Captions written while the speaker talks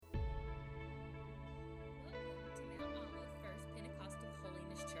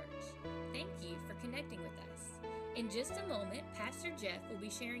In just a moment, Pastor Jeff will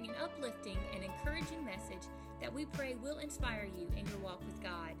be sharing an uplifting and encouraging message that we pray will inspire you in your walk with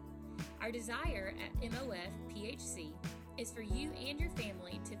God. Our desire at MOF PHC is for you and your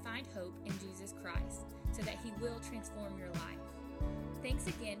family to find hope in Jesus Christ so that He will transform your life. Thanks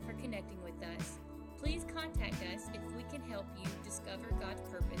again for connecting with us. Please contact us if we can help you discover God's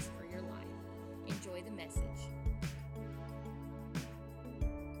purpose for your life. Enjoy the message.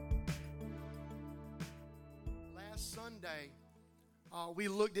 Last Sunday, we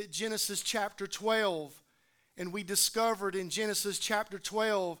looked at Genesis chapter 12, and we discovered in Genesis chapter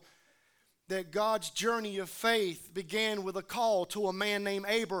 12 that God's journey of faith began with a call to a man named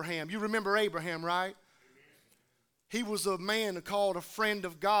Abraham. You remember Abraham, right? He was a man called a friend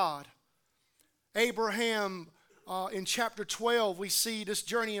of God. Abraham, in chapter 12, we see this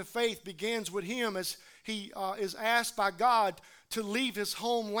journey of faith begins with him as he is asked by God to leave his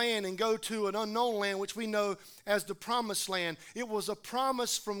homeland and go to an unknown land, which we know as the Promised Land. It was a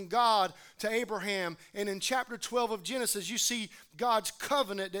promise from God to Abraham. And in chapter 12 of Genesis, you see God's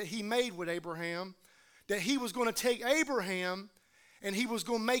covenant that He made with Abraham, that He was going to take Abraham and He was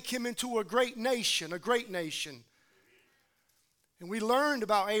going to make him into a great nation, a great nation. And we learned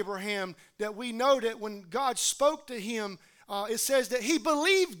about Abraham that we know that when God spoke to him, it says that he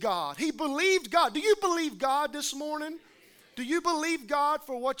believed God. He believed God. Do you believe God this morning? Do you believe God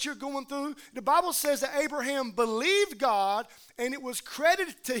for what you're going through? The Bible says that Abraham believed God, and it was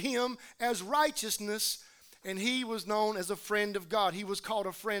credited to him as righteousness, and he was known as a friend of God. He was called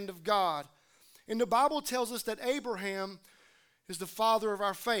a friend of God. And the Bible tells us that Abraham is the father of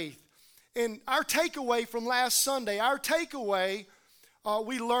our faith. And our takeaway from last Sunday,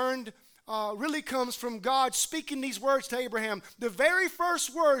 we learned really comes from God speaking these words to Abraham. The very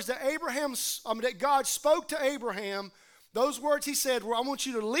first words that that God spoke to Abraham, those words He said were, I want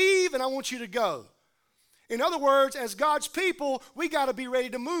you to leave and I want you to go. In other words, as God's people, we got to be ready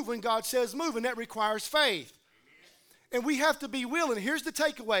to move when God says move, and that requires faith. And we have to be willing. Here's the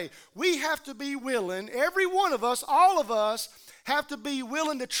takeaway. We have to be willing, every one of us, all of us, have to be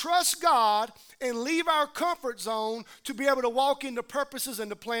willing to trust God and leave our comfort zone to be able to walk in the purposes and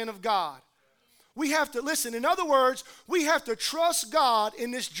the plan of God. We have to, listen, in other words, we have to trust God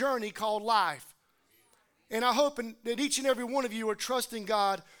in this journey called life. And I hope that each and every one of you are trusting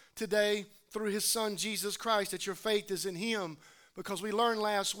God today through His Son, Jesus Christ, that your faith is in Him. Because we learned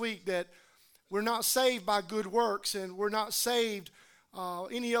last week that we're not saved by good works, and we're not saved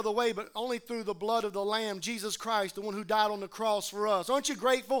any other way but only through the blood of the Lamb, Jesus Christ, the one who died on the cross for us. Aren't you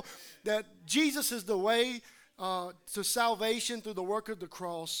grateful that Jesus is the way to salvation through the work of the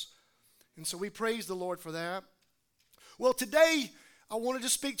cross? And so we praise the Lord for that. Well, today I wanted to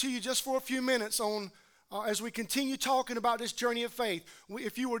speak to you just for a few minutes on as we continue talking about this journey of faith.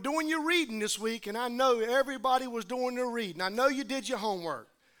 If you were doing your reading this week, and I know everybody was doing their reading, I know you did your homework.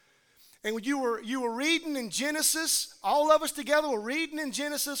 And when you were reading in Genesis, all of us together were reading in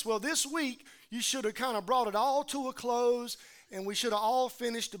Genesis. Well, this week, you should have kind of brought it all to a close, and we should have all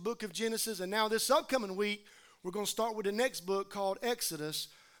finished the book of Genesis. And now this upcoming week, we're going to start with the next book called Exodus.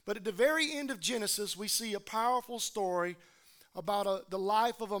 But at the very end of Genesis, we see a powerful story about the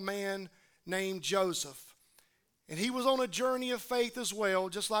life of a man named Joseph. And he was on a journey of faith as well,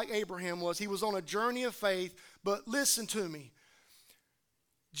 just like Abraham was. He was on a journey of faith, but listen to me.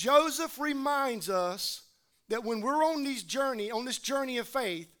 Joseph reminds us that when we're on this journey of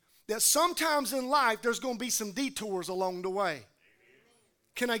faith, that sometimes in life there's going to be some detours along the way. Amen.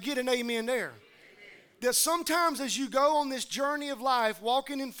 Can I get an amen there? Amen. That sometimes as you go on this journey of life,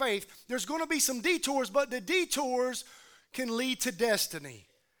 walking in faith, there's going to be some detours, but the detours can lead to destiny.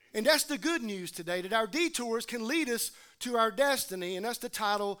 And that's the good news today, that our detours can lead us to our destiny, and that's the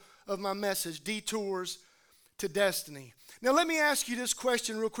title of my message, Detours to Destiny. Now, let me ask you this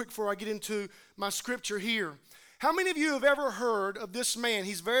question real quick before I get into my scripture here. How many of you have ever heard of this man?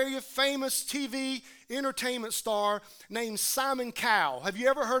 He's a very famous TV entertainment star named Simon Cowell. Have you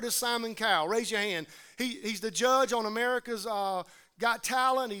ever heard of Simon Cowell? Raise your hand. He's the judge on America's Got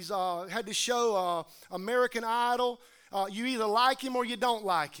Talent. He's had the show American Idol. You either like him or you don't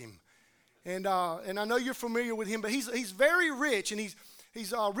like him. And I know you're familiar with him, but he's very rich, and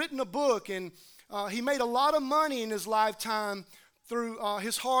he's written a book, and he made a lot of money in his lifetime through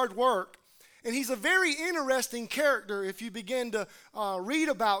his hard work. And he's a very interesting character if you begin to read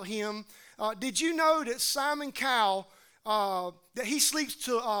about him. Did you know that Simon Cowell, that he sleeps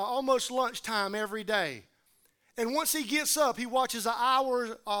to almost lunchtime every day? And once he gets up, he watches an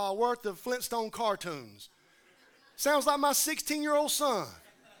hour worth of Flintstone cartoons. Sounds like my 16-year-old son.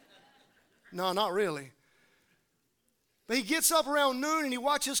 No, not really. But he gets up around noon and he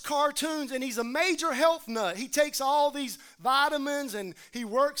watches cartoons, and he's a major health nut. He takes all these vitamins and he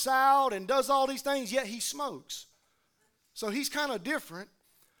works out and does all these things, yet he smokes. So he's kind of different.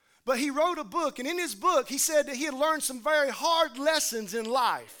 But he wrote a book, and in his book he said that he had learned some very hard lessons in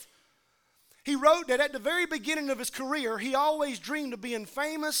life. He wrote that at the very beginning of his career, he always dreamed of being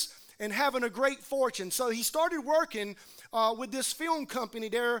famous and having a great fortune. So he started working with this film company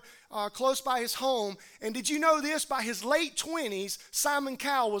there close by his home. And did you know this? By his late 20s, Simon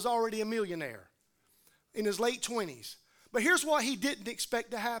Cowell was already a millionaire in his late 20s. But here's what he didn't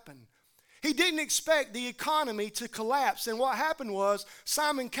expect to happen. He didn't expect the economy to collapse. And what happened was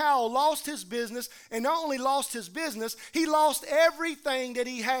Simon Cowell lost his business, and not only lost his business, he lost everything that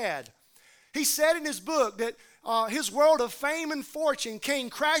he had. He said in his book that his world of fame and fortune came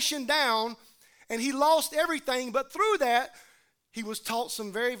crashing down, and he lost everything. But through that, he was taught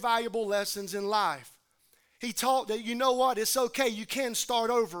some very valuable lessons in life. He taught that, you know what, it's okay, you can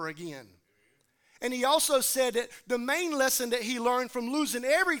start over again. And he also said that the main lesson that he learned from losing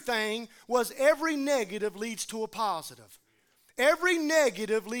everything was every negative leads to a positive. Every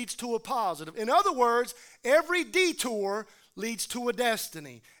negative leads to a positive. In other words, every detour leads to a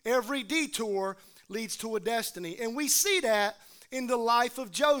destiny. Every detour leads to a destiny. And we see that in the life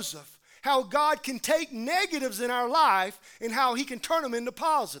of Joseph. How God can take negatives in our life and how he can turn them into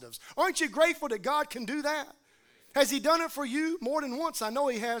positives. Aren't you grateful that God can do that? Has he done it for you? More than once, I know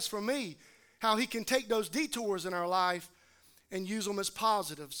he has for me. How he can take those detours in our life and use them as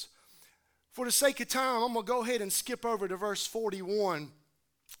positives. For the sake of time, I'm going to go ahead and skip over to verse 41,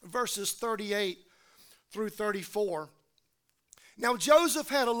 verses 38 through 34. Now, Joseph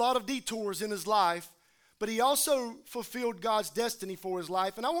had a lot of detours in his life, but he also fulfilled God's destiny for his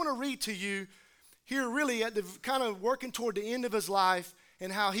life. And I want to read to you here really at the kind of working toward the end of his life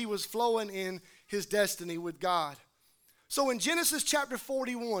and how he was flowing in his destiny with God. So in Genesis chapter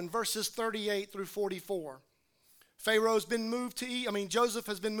 41, verses 38 through 44, Joseph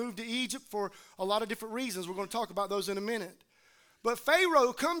has been moved to Egypt for a lot of different reasons. We're going to talk about those in a minute. But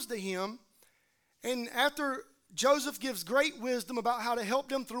Pharaoh comes to him, and after Joseph gives great wisdom about how to help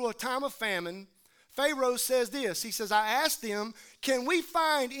them through a time of famine, Pharaoh says this. He says, I asked them, can we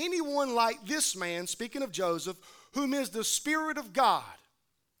find anyone like this man, speaking of Joseph, whom is the Spirit of God?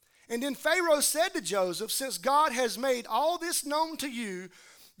 And then Pharaoh said to Joseph, since God has made all this known to you,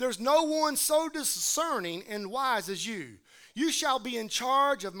 there's no one so discerning and wise as you. You shall be in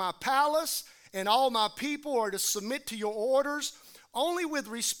charge of my palace, and all my people are to submit to your orders. Only with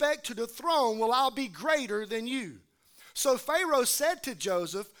respect to the throne will I be greater than you. So Pharaoh said to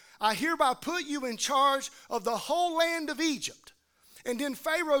Joseph, I hereby put you in charge of the whole land of Egypt. And then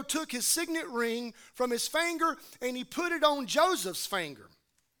Pharaoh took his signet ring from his finger, and he put it on Joseph's finger.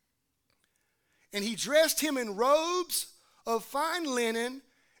 And he dressed him in robes of fine linen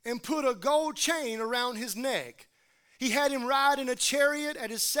and put a gold chain around his neck. He had him ride in a chariot at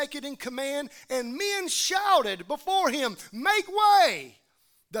his second in command, and men shouted before him, make way!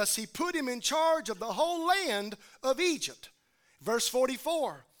 Thus he put him in charge of the whole land of Egypt. Verse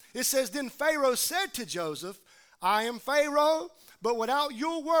 44, it says, then Pharaoh said to Joseph, I am Pharaoh, but without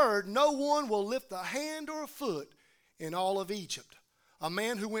your word, no one will lift a hand or a foot in all of Egypt. A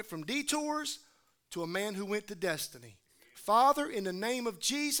man who went from detours to a man who went to destiny. Father, in the name of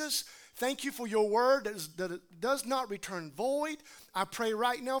Jesus, thank you for your word that it does not return void. I pray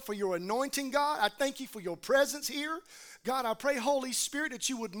right now for your anointing, God. I thank you for your presence here. God, I pray, Holy Spirit, that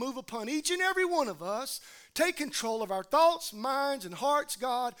you would move upon each and every one of us. Take control of our thoughts, minds, and hearts,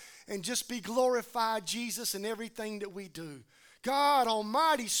 God, and just be glorified, Jesus, in everything that we do. God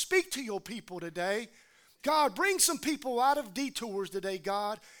Almighty, speak to your people today. God, bring some people out of detours today,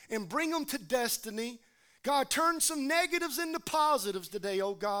 God, and bring them to destiny. God, turn some negatives into positives today,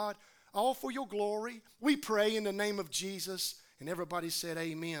 oh God, all for your glory. We pray in the name of Jesus. And everybody said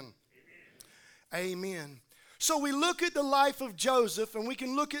amen. Amen. Amen. So we look at the life of Joseph, and we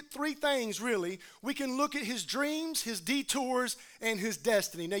can look at three things, really. We can look at his dreams, his detours, and his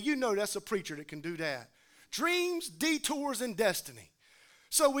destiny. Now, you know that's a preacher that can do that. Dreams, detours, and destiny.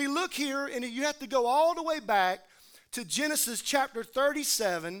 So we look here, and you have to go all the way back to Genesis chapter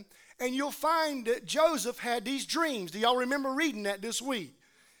 37, and you'll find that Joseph had these dreams. Do y'all remember reading that this week?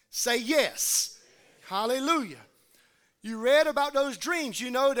 Say yes. Hallelujah. You read about those dreams.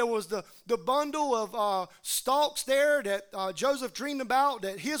 You know, there was the bundle of stalks there that Joseph dreamed about,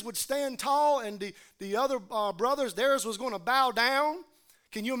 that his would stand tall and the other brothers, theirs was going to bow down.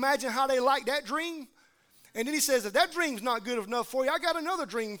 Can you imagine how they liked that dream? And then he says, if that dream's not good enough for you, I got another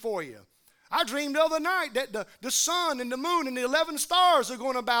dream for you. I dreamed the other night that the sun and the moon and the 11 stars are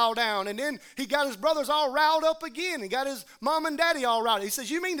going to bow down. And then he got his brothers all riled up again and got his mom and daddy all riled. He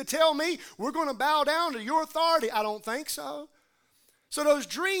says, you mean to tell me we're going to bow down to your authority? I don't think so. So those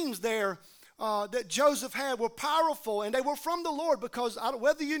dreams there that Joseph had were powerful, and they were from the Lord, because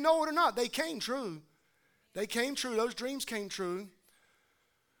whether you know it or not, they came true. They came true. Those dreams came true.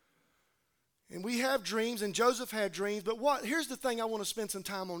 And we have dreams, and Joseph had dreams. But here's the thing I want to spend some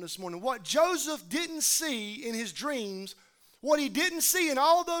time on this morning. What Joseph didn't see in his dreams, what he didn't see in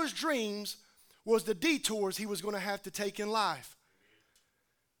all those dreams, was the detours he was going to have to take in life.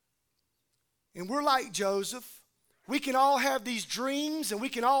 And we're like Joseph. We can all have these dreams, and we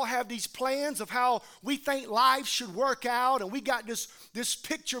can all have these plans of how we think life should work out. And we got this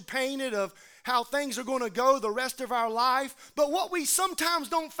picture painted of how things are going to go the rest of our life. But what we sometimes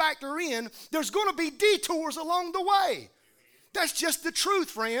don't factor in, there's going to be detours along the way. That's just the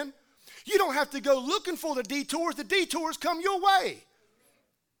truth, friend. You don't have to go looking for the detours come your way.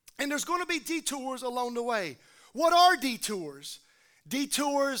 And there's going to be detours along the way. What are detours?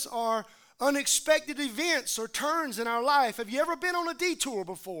 Detours are unexpected events or turns in our life. Have you ever been on a detour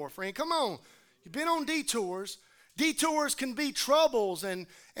before, friend? Come on. You've been on detours. Detours can be troubles and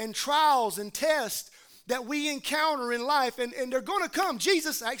trials and tests that we encounter in life, and they're going to come.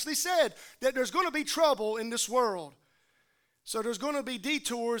 Jesus actually said that there's going to be trouble in this world. So there's going to be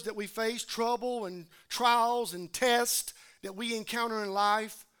detours that we face, trouble and trials and tests that we encounter in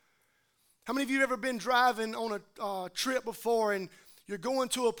life. How many of you have ever been driving on a trip before, and you're going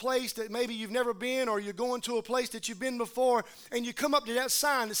to a place that maybe you've never been, or you're going to a place that you've been before, and you come up to that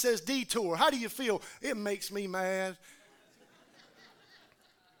sign that says detour? How do you feel? It makes me mad.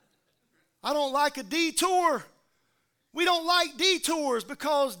 I don't like a detour. We don't like detours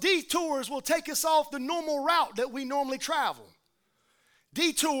because detours will take us off the normal route that we normally travel.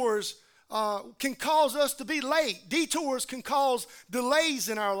 Detours can cause us to be late. Detours can cause delays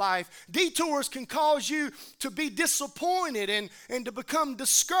in our life. Detours can cause you to be disappointed and to become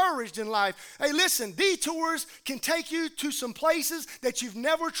discouraged in life. Hey, listen, detours can take you to some places that you've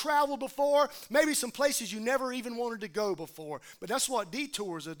never traveled before, maybe some places you never even wanted to go before. But that's what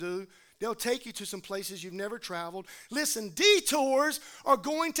detours will do. They'll take you to some places you've never traveled. Listen, detours are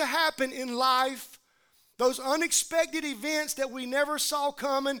going to happen in life. Those unexpected events that we never saw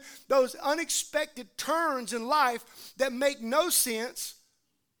coming, those unexpected turns in life that make no sense.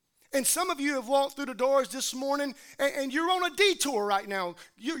 And some of you have walked through the doors this morning, and you're on a detour right now.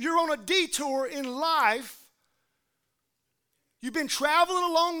 You're on a detour in life. You've been traveling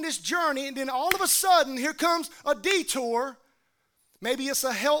along this journey, and then all of a sudden, here comes a detour. Maybe it's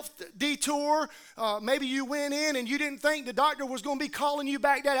a health detour. Maybe you went in and you didn't think the doctor was going to be calling you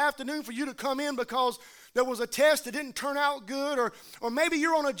back that afternoon for you to come in because there was a test that didn't turn out good, or maybe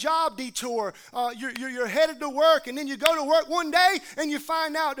you're on a job detour. You're headed to work, and then you go to work one day and you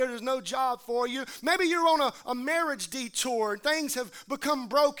find out that there's no job for you. Maybe you're on a marriage detour and things have become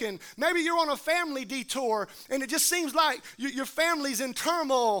broken. Maybe you're on a family detour and it just seems like your family's in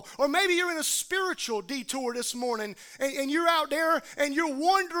turmoil. Or maybe you're in a spiritual detour this morning and you're out there and you're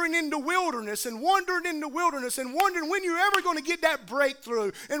wandering in the wilderness and wandering when you're ever going to get that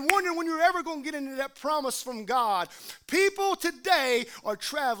breakthrough, and wondering when you're ever going to get into that promise from God. People today are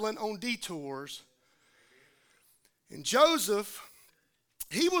traveling on detours. And Joseph,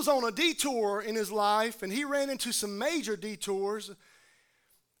 he was on a detour in his life, and he ran into some major detours.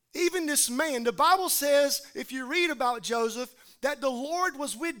 Even this man, the Bible says, if you read about Joseph, that the Lord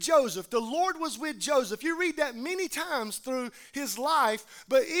was with Joseph. The Lord was with Joseph. You read that many times through his life,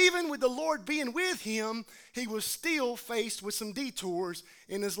 but even with the Lord being with him, he was still faced with some detours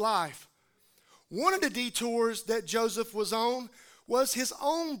in his life. One of the detours that Joseph was on was his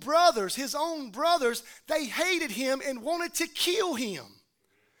own brothers. His own brothers, they hated him and wanted to kill him.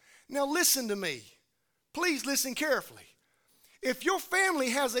 Now listen to me. Please listen carefully. If your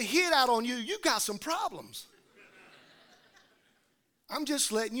family has a hit out on you, you got some problems. I'm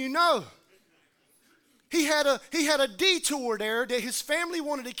just letting you know. He had a detour there that his family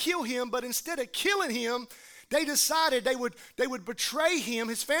wanted to kill him, but instead of killing him, they decided they would betray him.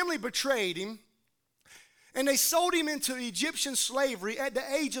 His family betrayed him. And they sold him into Egyptian slavery at the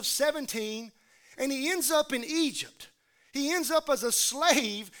age of 17, and he ends up in Egypt. He ends up as a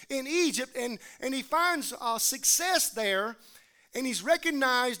slave in Egypt, and he finds success there, and he's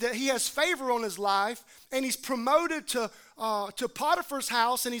recognized that he has favor on his life, and he's promoted to Potiphar's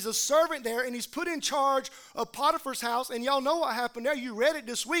house, and he's a servant there, and he's put in charge of Potiphar's house. And y'all know what happened there. You read it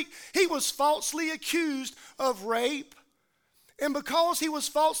this week. He was falsely accused of rape, and because he was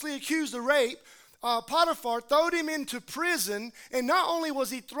falsely accused of rape, Potiphar thrown him into prison, and not only was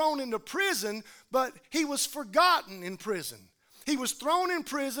he thrown into prison, but he was forgotten in prison. He was thrown in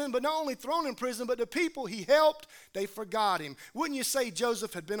prison, but not only thrown in prison, but the people he helped, they forgot him. Wouldn't you say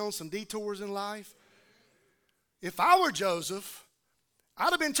Joseph had been on some detours in life? If I were Joseph, I'd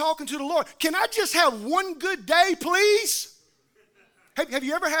have been talking to the Lord. Can I just have one good day, please? Have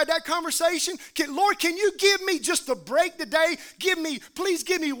you ever had that conversation? Lord, can you give me just a break today? Please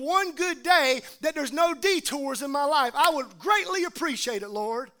give me one good day that there's no detours in my life. I would greatly appreciate it,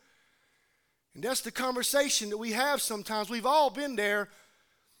 Lord. And that's the conversation that we have sometimes. We've all been there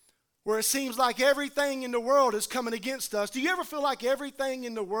where it seems like everything in the world is coming against us. Do you ever feel like everything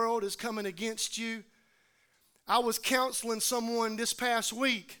in the world is coming against you? I was counseling someone this past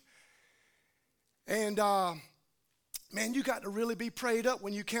week, and man, you got to really be prayed up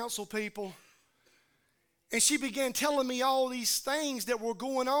when you counsel people. And she began telling me all these things that were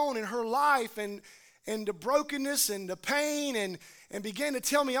going on in her life, and the brokenness and the pain, and began to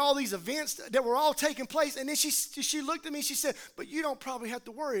tell me all these events that were all taking place. And then she looked at me, she said, but you don't probably have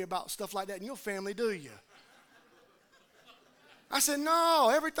to worry about stuff like that in your family, do you? I said,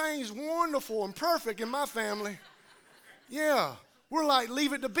 no, everything's wonderful and perfect in my family. Yeah, we're like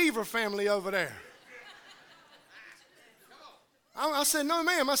Leave It to Beaver family over there. I said, no,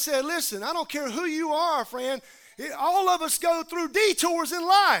 ma'am. I said, listen, I don't care who you are, friend. All of us go through detours in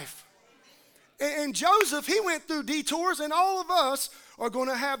life. And Joseph, he went through detours, and all of us are going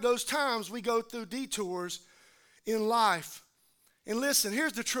to have those times we go through detours in life. And listen,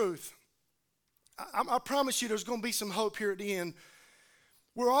 here's the truth. I promise you there's going to be some hope here at the end.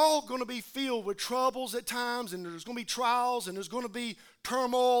 We're all going to be filled with troubles at times, and there's going to be trials, and there's going to be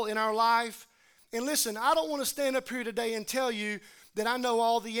turmoil in our life. And listen, I don't want to stand up here today and tell you that I know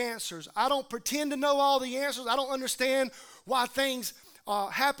all the answers. I don't pretend to know all the answers. I don't understand why things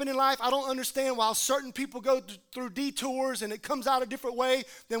happen in life. I don't understand why certain people go through detours and it comes out a different way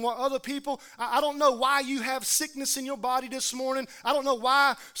than what other people. I don't know why you have sickness in your body this morning. I don't know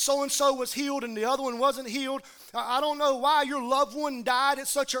why so-and-so was healed and the other one wasn't healed. I don't know why your loved one died at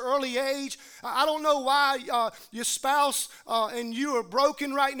such an early age. I don't know why your spouse and you are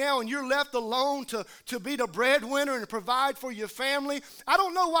broken right now and you're left alone to be the breadwinner and provide for your family. I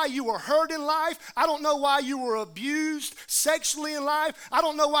don't know why you were hurt in life. I don't know why you were abused sexually in life. I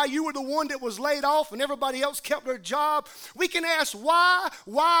don't know why you were the one that was laid off and everybody else kept their job. We can ask why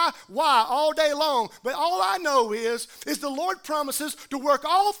all day long. But all I know is the Lord promises to work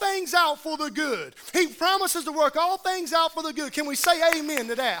all things out for the good. He promises to work all things out for the good. Can we say amen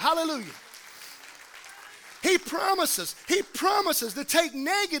to that? Hallelujah. He promises to take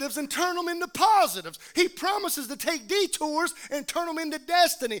negatives and turn them into positives. He promises to take detours and turn them into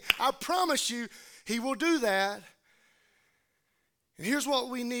destiny. I promise you, He will do that. And here's what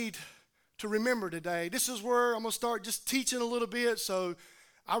we need to remember today. This is where I'm going to start just teaching a little bit, so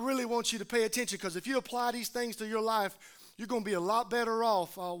I really want you to pay attention, because if you apply these things to your life, you're going to be a lot better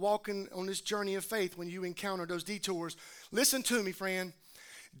off walking on this journey of faith when you encounter those detours. Listen to me, friend.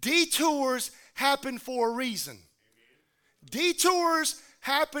 Detours happen for a reason. Detours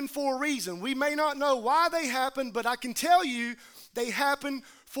happen for a reason. We may not know why they happen, but I can tell you they happen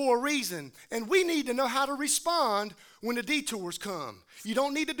for a reason. And we need to know how to respond when the detours come. You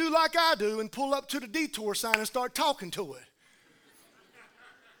don't need to do like I do and pull up to the detour sign and start talking to it.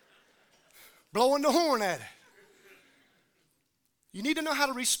 Blowing the horn at it. You need to know how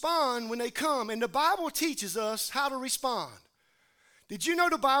to respond when they come. And the Bible teaches us how to respond. Did you know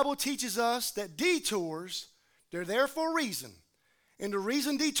the Bible teaches us that detours, they're there for a reason. And the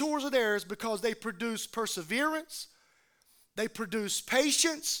reason detours are there is because they produce perseverance, they produce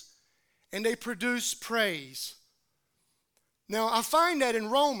patience, and they produce praise. Now, I find that in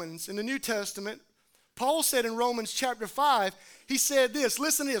Romans, in the New Testament, Paul said in Romans chapter 5, he said this,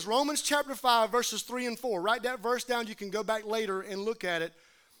 listen to this, Romans chapter 5, verses 3 and 4. Write that verse down. You can go back later and look at it.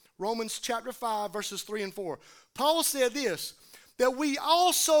 Romans chapter 5, verses 3 and 4. Paul said this, that we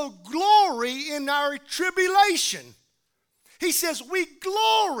also glory in our tribulation. He says we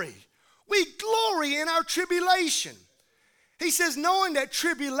glory in our tribulation. He says knowing that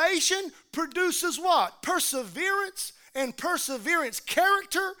tribulation produces what? Perseverance, and perseverance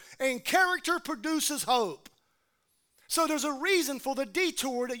character, and character produces hope. So there's a reason for the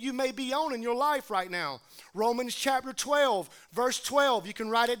detour that you may be on in your life right now. Romans chapter 12, verse 12, you can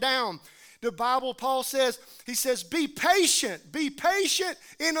write it down. The Bible, Paul says, he says, be patient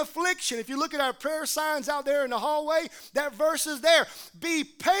in affliction. If you look at our prayer signs out there in the hallway, that verse is there. Be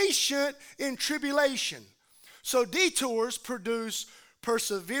patient in tribulation. So detours produce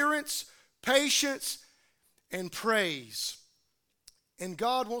perseverance, patience, and praise. And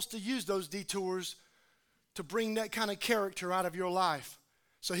God wants to use those detours to bring that kind of character out of your life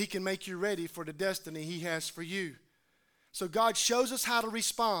so he can make you ready for the destiny he has for you. So God shows us how to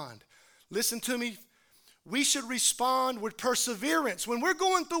respond. Listen to me. We should respond with perseverance. When we're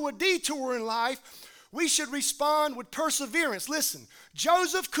going through a detour in life, we should respond with perseverance. Listen,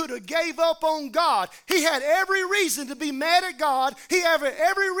 Joseph could have gave up on God. He had every reason to be mad at God. He had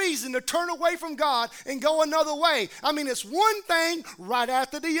every reason to turn away from God and go another way. I mean, it's one thing right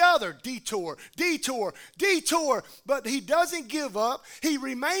after the other. Detour, detour, detour. But he doesn't give up. He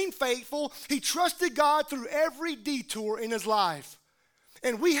remained faithful. He trusted God through every detour in his life.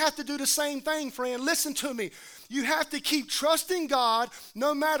 And we have to do the same thing, friend. Listen to me. You have to keep trusting God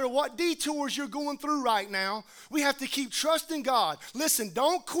no matter what detours you're going through right now. We have to keep trusting God. Listen,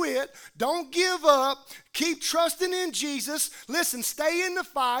 don't quit. Don't give up. Keep trusting in Jesus. Listen, stay in the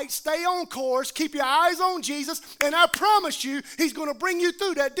fight. Stay on course. Keep your eyes on Jesus. And I promise you, he's going to bring you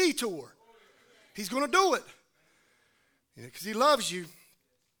through that detour. He's going to do it. Because he loves you.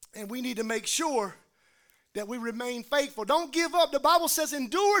 And we need to make sure that we remain faithful. Don't give up. The Bible says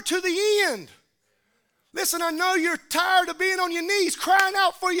endure to the end. Listen, I know you're tired of being on your knees crying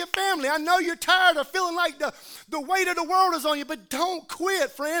out for your family. I know you're tired of feeling like the weight of the world is on you, but don't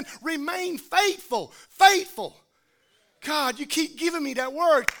quit, friend. Remain faithful. Faithful. God, you keep giving me that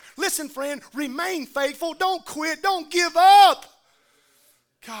word. Listen, friend, remain faithful. Don't quit. Don't give up.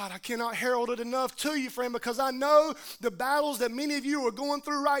 God, I cannot herald it enough to you, friend, because I know the battles that many of you are going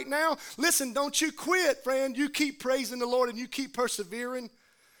through right now. Listen, don't you quit, friend. You keep praising the Lord and you keep persevering.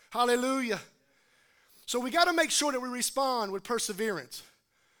 Hallelujah. So we got to make sure that we respond with perseverance.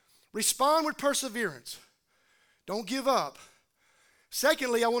 Respond with perseverance. Don't give up.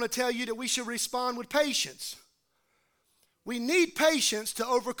 Secondly, I want to tell you that we should respond with patience. We need patience to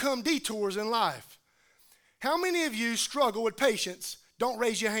overcome detours in life. How many of you struggle with patience? Don't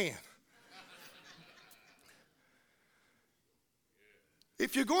raise your hand.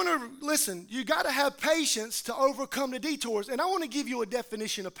 If you're going to listen, you got to have patience to overcome the detours. And I want to give you a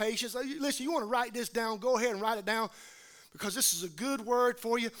definition of patience. Listen, you want to write this down, go ahead and write it down because this is a good word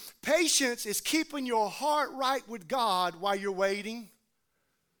for you. Patience is keeping your heart right with God while you're waiting.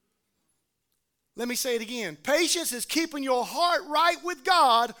 Let me say it again. Patience is keeping your heart right with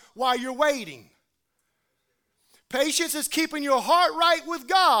God while you're waiting. Patience is keeping your heart right with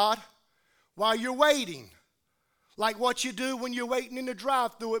God while you're waiting. Like what you do when you're waiting in the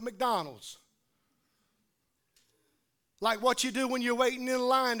drive-thru at McDonald's. Like what you do when you're waiting in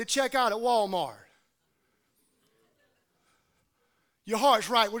line to check out at Walmart. Your heart's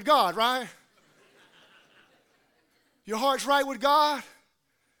right with God, right? Your heart's right with God.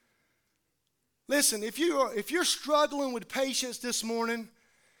 Listen, if you're struggling with patience this morning,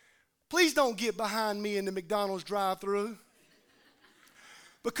 please don't get behind me in the McDonald's drive-thru.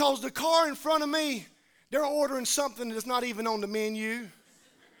 Because the car in front of me, they're ordering something that's not even on the menu.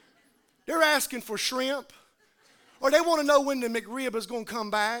 They're asking for shrimp. Or they want to know when the McRib is going to come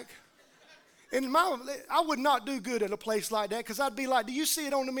back. And I would not do good at a place like that because I'd be like, do you see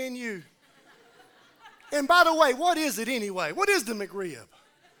it on the menu? And by the way, what is it anyway? What is the McRib?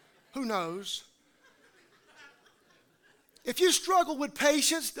 Who knows? If you struggle with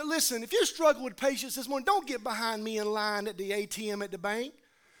patience, listen, if you struggle with patience this morning, don't get behind me in line at the ATM at the bank.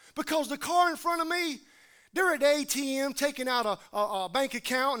 Because the car in front of me, they're at the ATM taking out a bank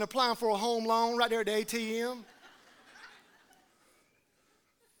account and applying for a home loan right there at the ATM.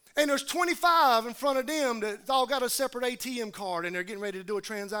 And there's 25 in front of them that's all got a separate ATM card and they're getting ready to do a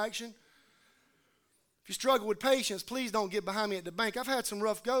transaction. If you struggle with patience, please don't get behind me at the bank. I've had some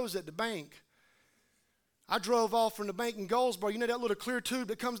rough goes at the bank. I drove off from the bank in Goldsboro. You know that little clear tube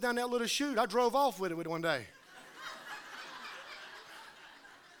that comes down that little chute? I drove off with it one day.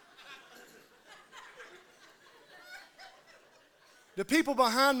 The people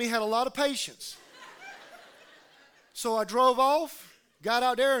behind me had a lot of patience. So I drove off, got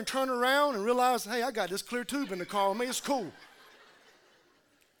out there and turned around and realized, hey, I got this clear tube in the car with me. It's cool.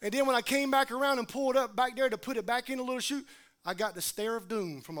 And then when I came back around and pulled up back there to put it back in the little chute, I got the stare of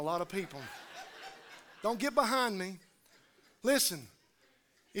doom from a lot of people. Don't get behind me. Listen,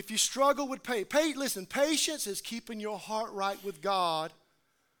 if you struggle with listen, patience is keeping your heart right with God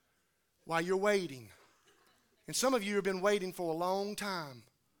while you're waiting. And some of you have been waiting for a long time.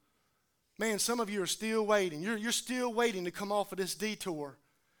 Man, some of you are still waiting. You're still waiting to come off of this detour.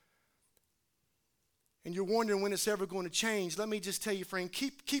 And you're wondering when it's ever going to change. Let me just tell you, friend,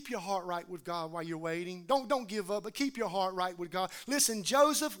 keep your heart right with God while you're waiting. Don't give up, but keep your heart right with God. Listen,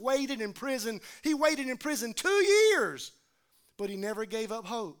 Joseph waited in prison. He waited in prison 2 years, but he never gave up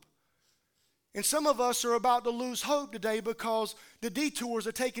hope. And some of us are about to lose hope today because the detours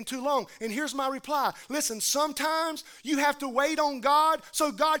are taking too long. And here's my reply. Listen, sometimes you have to wait on God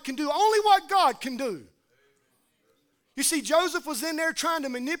so God can do only what God can do. You see, Joseph was in there trying to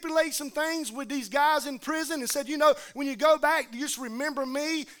manipulate some things with these guys in prison and said, when you go back, just remember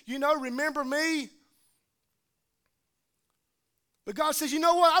me, remember me. But God says, you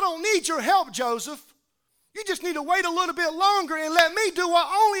know what? I don't need your help, Joseph. You just need to wait a little bit longer and let me do what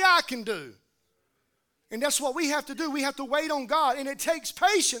only I can do. And that's what we have to do. We have to wait on God. And it takes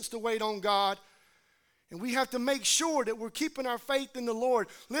patience to wait on God. And we have to make sure that we're keeping our faith in the Lord.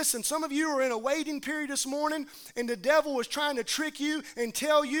 Listen, some of you are in a waiting period this morning, and the devil is trying to trick you and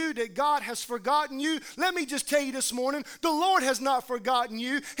tell you that God has forgotten you. Let me just tell you this morning, the Lord has not forgotten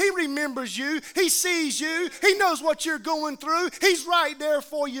you. He remembers you. He sees you. He knows what you're going through. He's right there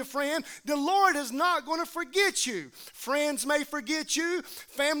for you, friend. The Lord is not going to forget you. Friends may forget you.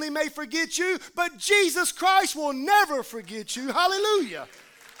 Family may forget you. But Jesus Christ will never forget you. Hallelujah.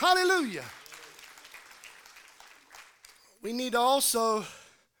 Hallelujah. We need to also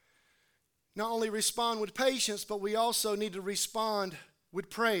not only respond with patience, but we also need to respond with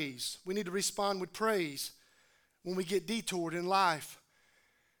praise. We need to respond with praise when we get detoured in life.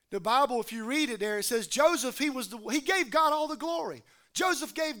 The Bible, if you read it there, it says Joseph, he gave God all the glory.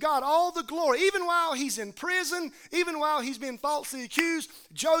 Joseph gave God all the glory. Even while he's in prison, even while he's being falsely accused,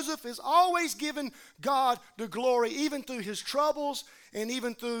 Joseph is always giving God the glory, even through his troubles and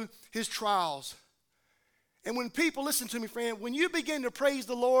even through his trials. And when people, listen to me, friend, when you begin to praise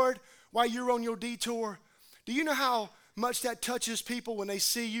the Lord while you're on your detour, do you know how much that touches people when they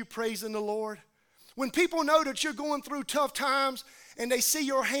see you praising the Lord? When people know that you're going through tough times and they see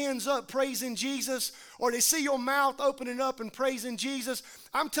your hands up praising Jesus, or they see your mouth opening up and praising Jesus,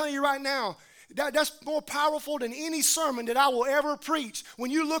 I'm telling you right now, that's more powerful than any sermon that I will ever preach.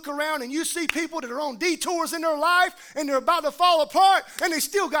 When you look around and you see people that are on detours in their life and they're about to fall apart and they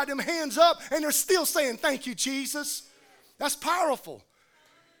still got them hands up and they're still saying, thank you, Jesus. That's powerful.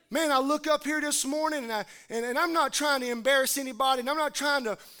 Man, I look up here this morning and I'm not trying to embarrass anybody and I'm not trying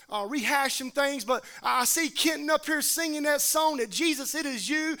to rehash some things, but I see Kenton up here singing that song that Jesus, it is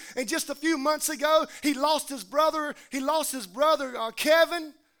you. And just a few months ago, he lost his brother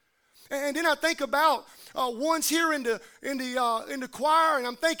Kevin. And then I think about ones here in the choir, and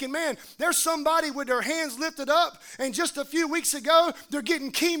I'm thinking, man, there's somebody with their hands lifted up, and just a few weeks ago, they're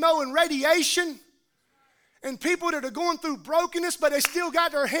getting chemo and radiation. And people that are going through brokenness, but they still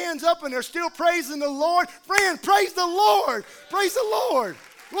got their hands up and they're still praising the Lord. Friend, praise the Lord. Praise the Lord.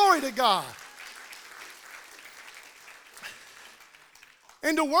 Glory to God.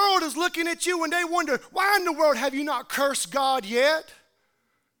 And the world is looking at you and they wonder, why in the world have you not cursed God yet?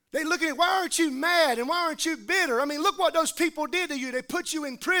 They look at, why aren't you mad and why aren't you bitter? I mean, look what those people did to you. They put you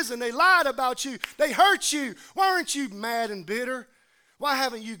in prison. They lied about you. They hurt you. Why aren't you mad and bitter? Why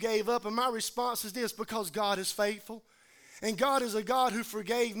haven't you gave up? And my response is this: because God is faithful. And God is a God who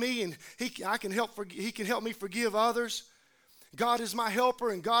forgave me, and He can help me forgive others. God is my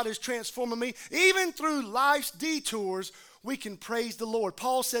helper, and God is transforming me. Even through life's detours, we can praise the Lord.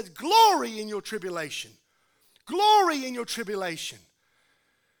 Paul said, glory in your tribulation. Glory in your tribulation.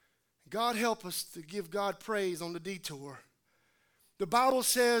 God help us to give God praise on the detour. The Bible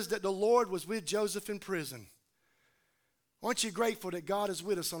says that the Lord was with Joseph in prison. Aren't you grateful that God is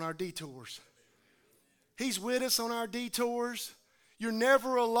with us on our detours? He's with us on our detours. You're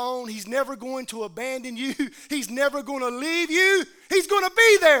never alone. He's never going to abandon you. He's never going to leave you. He's going to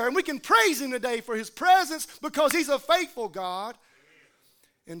be there. And we can praise Him today for His presence because He's a faithful God.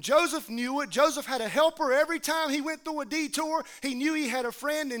 And Joseph knew it. Joseph had a helper every time he went through a detour. He knew he had a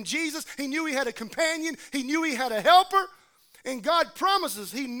friend in Jesus. He knew he had a companion. He knew he had a helper. And God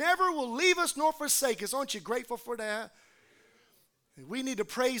promises He never will leave us nor forsake us. Aren't you grateful for that? And we need to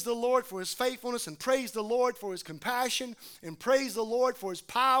praise the Lord for His faithfulness, and praise the Lord for His compassion, and praise the Lord for His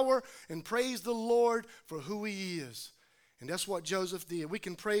power, and praise the Lord for who He is. And that's what Joseph did. We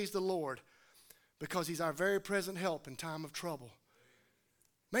can praise the Lord because He's our very present help in time of trouble.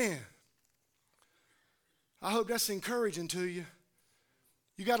 Man, I hope that's encouraging to you.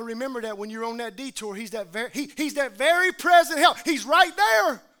 You got to remember that when you're on that detour, He's that very present help. He's right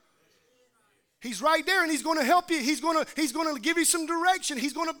there. He's right there, and He's going to help you. He's going to give you some direction.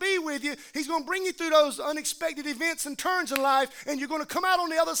 He's going to be with you. He's going to bring you through those unexpected events and turns in life, and you're going to come out on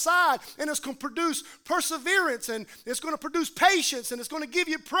the other side, and it's going to produce perseverance, and it's going to produce patience, and it's going to give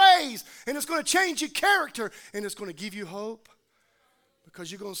you praise, and it's going to change your character, and it's going to give you hope. Because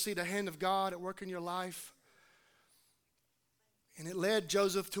you're going to see the hand of God at work in your life. And it led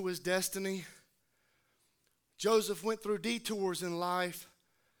Joseph to his destiny. Joseph went through detours in life.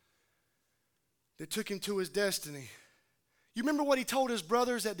 that took him to his destiny. You remember what he told his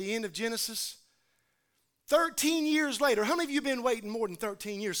brothers at the end of Genesis? 13 years later. How many of you have been waiting more than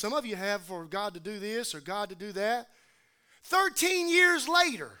 13 years? Some of you have for God to do this or God to do that. 13 years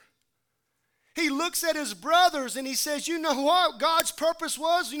later, he looks at his brothers and he says, you know what God's purpose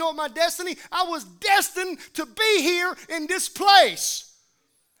was? You know what my destiny? I was destined to be here in this place.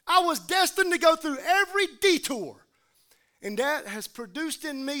 I was destined to go through every detour. And that has produced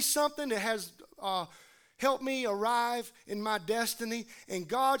in me something that has helped me arrive in my destiny. And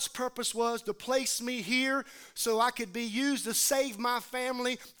God's purpose was to place me here so I could be used to save my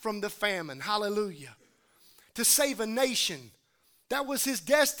family from the famine. Hallelujah. To save a nation. That was his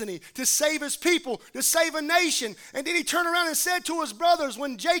destiny, to save his people, to save a nation. And then he turned around and said to his brothers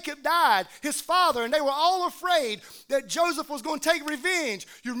when Jacob died, his father, and they were all afraid that Joseph was going to take revenge.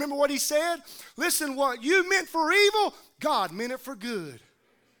 You remember what he said? Listen, what you meant for evil, God meant it for good.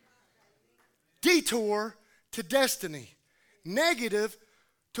 Detour to destiny. Negative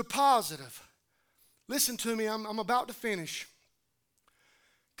to positive. Listen to me, I'm about to finish.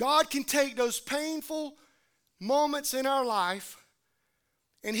 God can take those painful moments in our life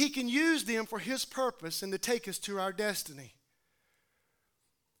and he can use them for his purpose and to take us to our destiny.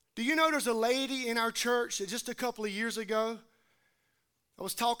 Do you know there's a lady in our church that just a couple of years ago, I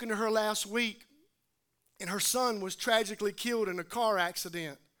was talking to her last week, and her son was tragically killed in a car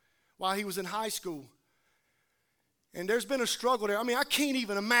accident while he was in high school. And there's been a struggle there. I mean, I can't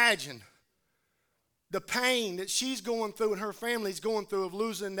even imagine the pain that she's going through and her family's going through of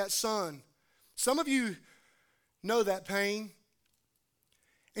losing that son. Some of you know that pain.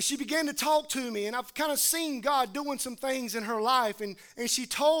 And she began to talk to me, and I've kind of seen God doing some things in her life. And she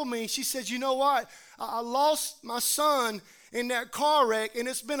told me, she said, you know what? I lost my son in that car wreck, and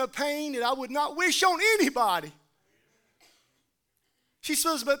it's been a pain that I would not wish on anybody. She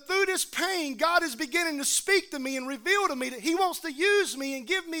says, but through this pain, God is beginning to speak to me and reveal to me that he wants to use me and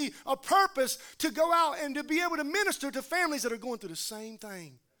give me a purpose to go out and to be able to minister to families that are going through the same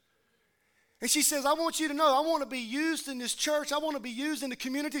thing. And she says, I want you to know, I want to be used in this church. I want to be used in the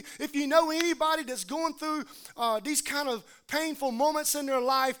community. If you know anybody that's going through these kind of painful moments in their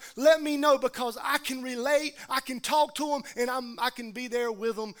life, let me know, because I can relate, I can talk to them, and I can be there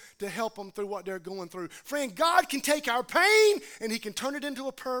with them to help them through what they're going through. Friend, God can take our pain and he can turn it into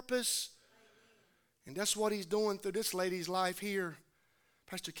a purpose. And that's what he's doing through this lady's life here.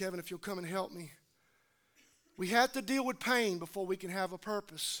 Pastor Kevin, if you'll come and help me. We have to deal with pain before we can have a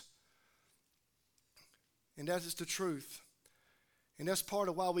purpose. And that is the truth. And that's part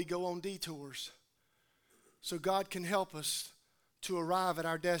of why we go on detours. So God can help us to arrive at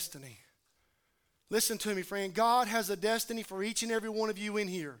our destiny. Listen to me, friend. God has a destiny for each and every one of you in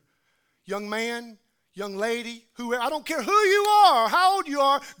here. Young man, young lady, whoever, I don't care who you are or how old you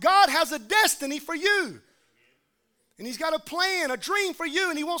are, God has a destiny for you. And he's got a plan, a dream for you,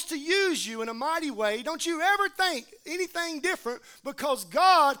 and he wants to use you in a mighty way. Don't you ever think anything different, because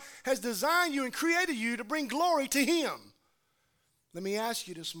God has designed you and created you to bring glory to him. Let me ask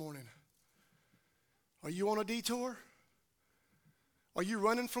you this morning, are you on a detour? Are you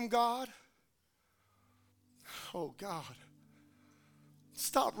running from God? Oh, God.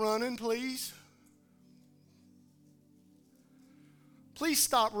 Stop running, please. Please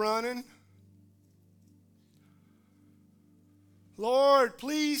stop running. Lord,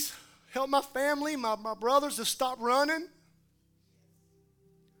 please help my family, my brothers to stop running.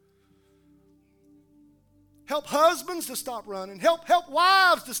 Help husbands to stop running. Help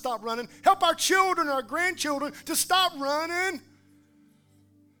wives to stop running. Help our children, our grandchildren to stop running.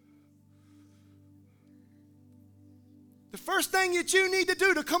 The first thing that you need to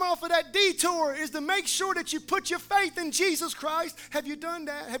do to come off of that detour is to make sure that you put your faith in Jesus Christ. Have you done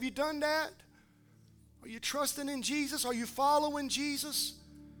that? Have you done that? Are you trusting in Jesus? Are you following Jesus?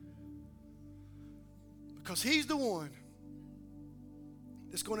 Because he's the one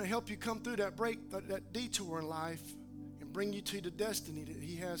that's going to help you come through that detour in life and bring you to the destiny that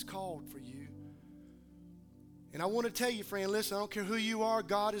he has called for you. And I want to tell you, friend, listen, I don't care who you are,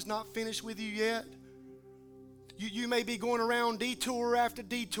 God is not finished with you yet. You may be going around detour after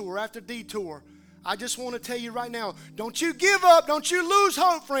detour after detour. I just want to tell you right now, don't you give up, don't you lose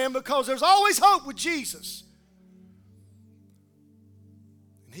hope, friend, because there's always hope with Jesus.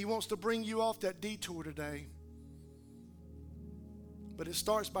 And he wants to bring you off that detour today. But it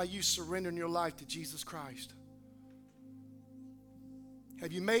starts by you surrendering your life to Jesus Christ.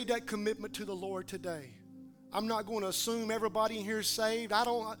 Have you made that commitment to the Lord today? I'm not going to assume everybody in here is saved.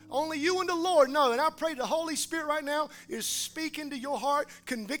 Only you and the Lord know. And I pray the Holy Spirit right now is speaking to your heart,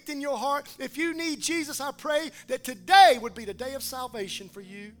 convicting your heart. If you need Jesus, I pray that today would be the day of salvation for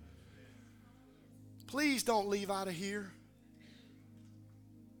you. Please don't leave out of here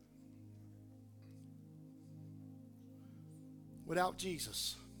without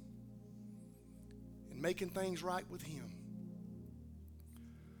Jesus and making things right with Him.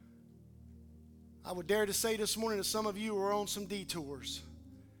 I would dare to say this morning that some of you are on some detours.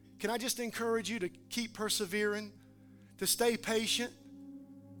 Can I just encourage you to keep persevering, to stay patient,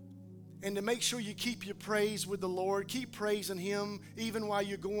 and to make sure you keep your praise with the Lord. Keep praising Him even while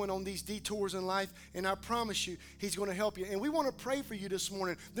you're going on these detours in life. And I promise you, He's going to help you. And we want to pray for you this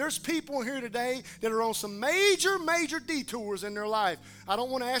morning. There's people here today that are on some major, major detours in their life. I don't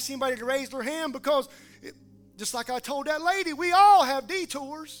want to ask anybody to raise their hand because, just like I told that lady, we all have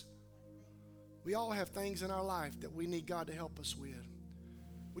detours. We all have things in our life that we need God to help us with.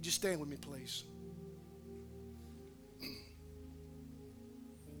 Would you stand with me, please?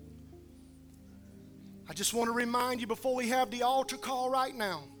 I just want to remind you before we have the altar call right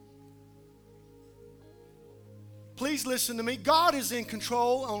now. Please listen to me. God is in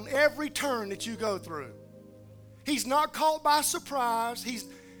control on every turn that you go through. He's not caught by surprise.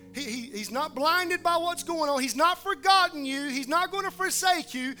 He's not blinded by what's going on. He's not forgotten you. He's not going to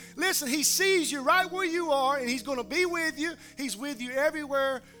forsake you. Listen, He sees you right where you are, and He's going to be with you. He's with you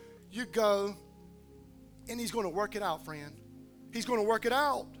everywhere you go, and He's going to work it out, friend. He's going to work it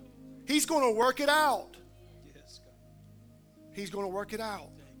out. He's going to work it out. He's going to work it out.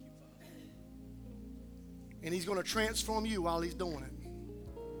 And He's going to transform you while He's doing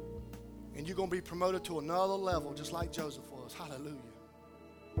it. And you're going to be promoted to another level just like Joseph was. Hallelujah.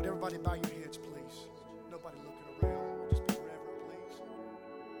 Would everybody bow your heads, please? Nobody look.